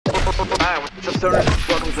Hi, what's up, stoners?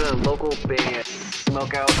 Welcome to the local band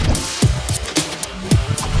Smokeout.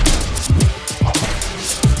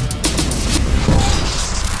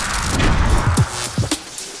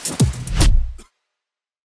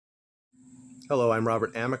 Hello, I'm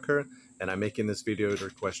Robert Amaker, and I'm making this video to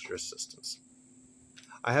request your assistance.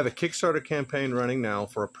 I have a Kickstarter campaign running now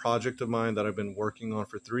for a project of mine that I've been working on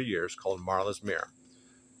for 3 years called Marla's Mirror.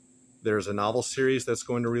 There's a novel series that's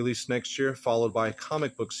going to release next year, followed by a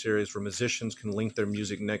comic book series where musicians can link their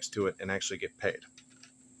music next to it and actually get paid.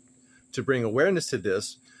 To bring awareness to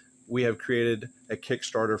this, we have created a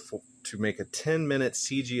Kickstarter to make a 10-minute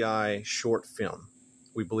CGI short film.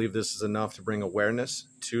 We believe this is enough to bring awareness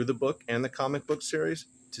to the book and the comic book series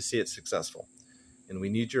to see it successful. And we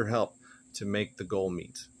need your help to make the goal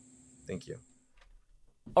meet. Thank you.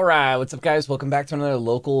 All right, what's up, guys? Welcome back to another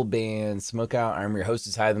local band, Smokeout. I'm your host,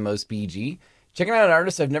 is High the Most BG. Checking out an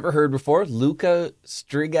artist I've never heard before, Luca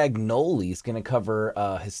Stricagnoli is going to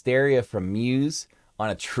cover Hysteria from MUSE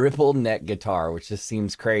on a triple neck guitar, which just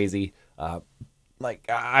seems crazy. Like,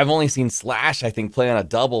 I've only seen Slash, I think, play on a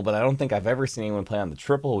double, but I don't think I've ever seen anyone play on the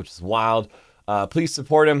triple, which is wild. Please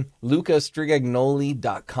support him,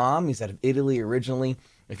 lucastricagnoli.com. He's out of Italy originally.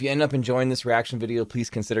 If you end up enjoying this reaction video, please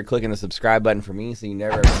consider clicking the subscribe button for me so you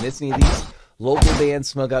never ever miss any of these.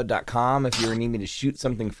 Localbandsmokeout.com if you ever need me to shoot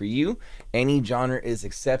something for you. Any genre is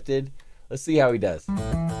accepted. Let's see how he does.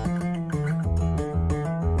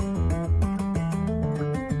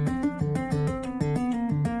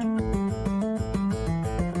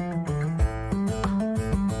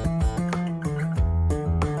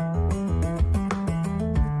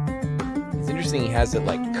 It's interesting he has it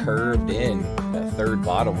like curved in, that third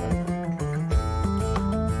bottom one.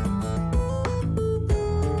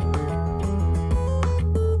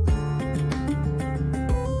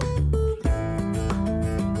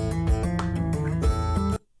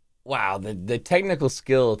 Wow, the technical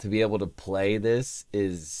skill to be able to play this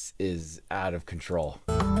is out of control.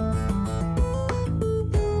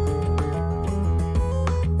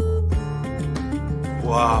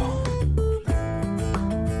 Wow.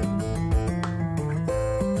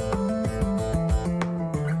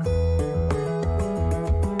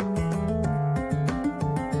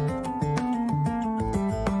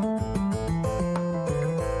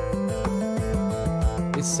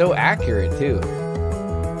 It's so accurate too.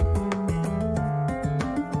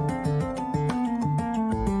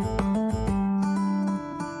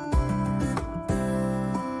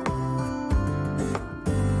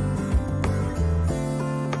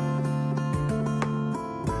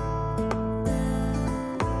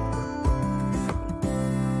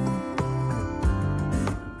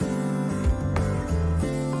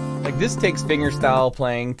 Like, this takes fingerstyle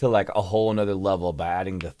playing to like a whole nother level by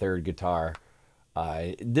adding the third guitar.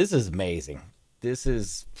 This is amazing. This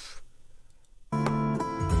is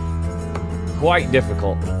quite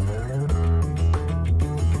difficult.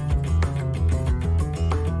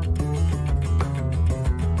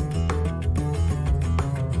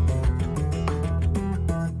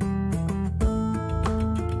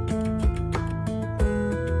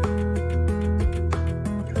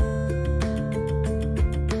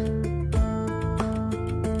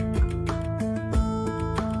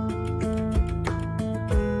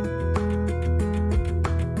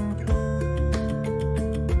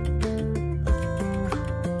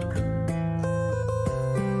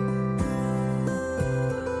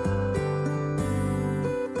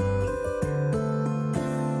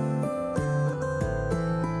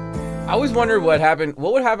 I always wondered what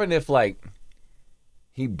would happen if, like,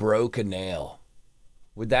 he broke a nail.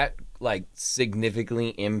 Would that, like, significantly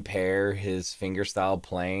impair his fingerstyle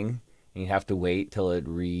playing? And you'd have to wait till it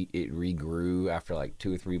regrew after, like,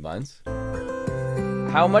 2 or 3 months?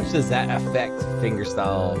 How much does that affect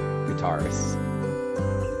fingerstyle guitarists?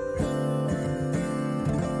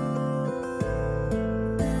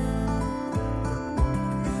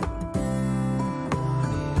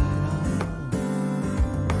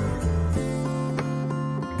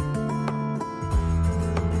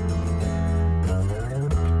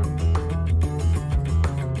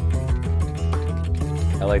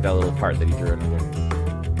 I like that little part that he drew in there.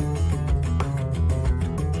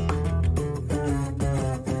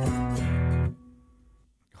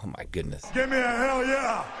 Oh my goodness. Give me a hell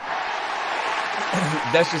yeah!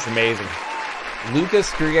 That's just amazing. Luca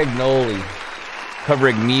Stricagnoli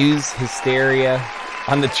covering MUSE Hysteria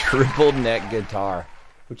on the triple neck guitar,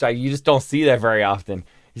 which you just don't see that very often.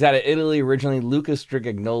 He's out of Italy originally,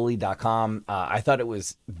 lucastricagnoli.com. I thought it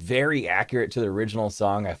was very accurate to the original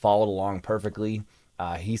song. I followed along perfectly.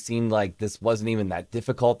 He seemed like this wasn't even that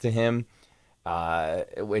difficult to him.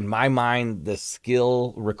 In my mind, the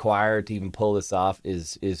skill required to even pull this off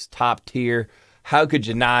is top tier. How could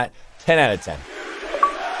you not? 10 out of 10.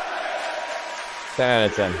 10 out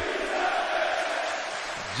of 10.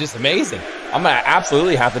 Just amazing. I'm going to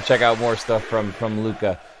absolutely have to check out more stuff from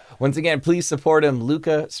Luca. Once again, please support him,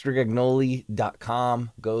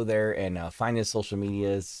 lucastricagnoli.com. Go there and find his social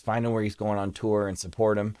medias, find out where he's going on tour, and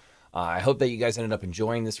support him. I hope that you guys ended up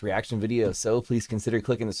enjoying this reaction video. So please consider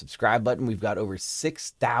clicking the subscribe button. We've got over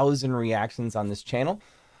 6,000 reactions on this channel.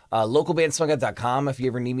 Localbandsmokeout.com if you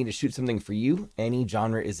ever need me to shoot something for you. Any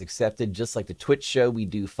genre is accepted. Just like the Twitch show, we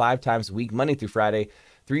do 5 times a week, Monday through Friday,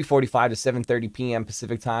 3:45 to 7:30 p.m.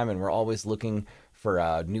 Pacific time, and we're always looking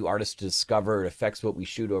for new artists to discover. It affects what we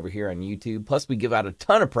shoot over here on YouTube. Plus, we give out a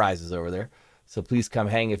ton of prizes over there, so please come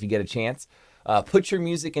hang if you get a chance. Put your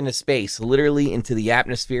music into space, literally into the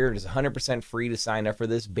atmosphere. It is 100% free to sign up for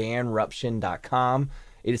this. Bandruption.com.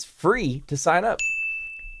 It is free to sign up.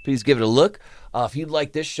 Please give it a look. If you'd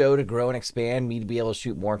like this show to grow and expand, me to be able to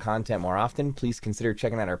shoot more content more often, please consider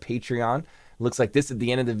checking out our Patreon. Looks like this at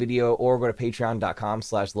the end of the video, or go to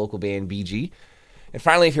patreon.com/localbandbg. And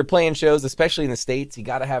finally, if you're playing shows, especially in the States, you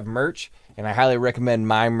got to have merch. And I highly recommend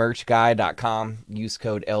mymerchguy.com. Use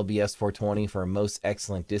code LBS420 for a most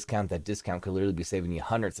excellent discount. That discount could literally be saving you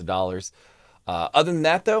hundreds of dollars. Other than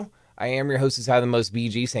that, though, I am your host who's high the most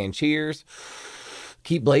BG, saying cheers.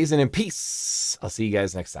 Keep blazing, and peace. I'll see you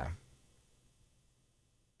guys next time.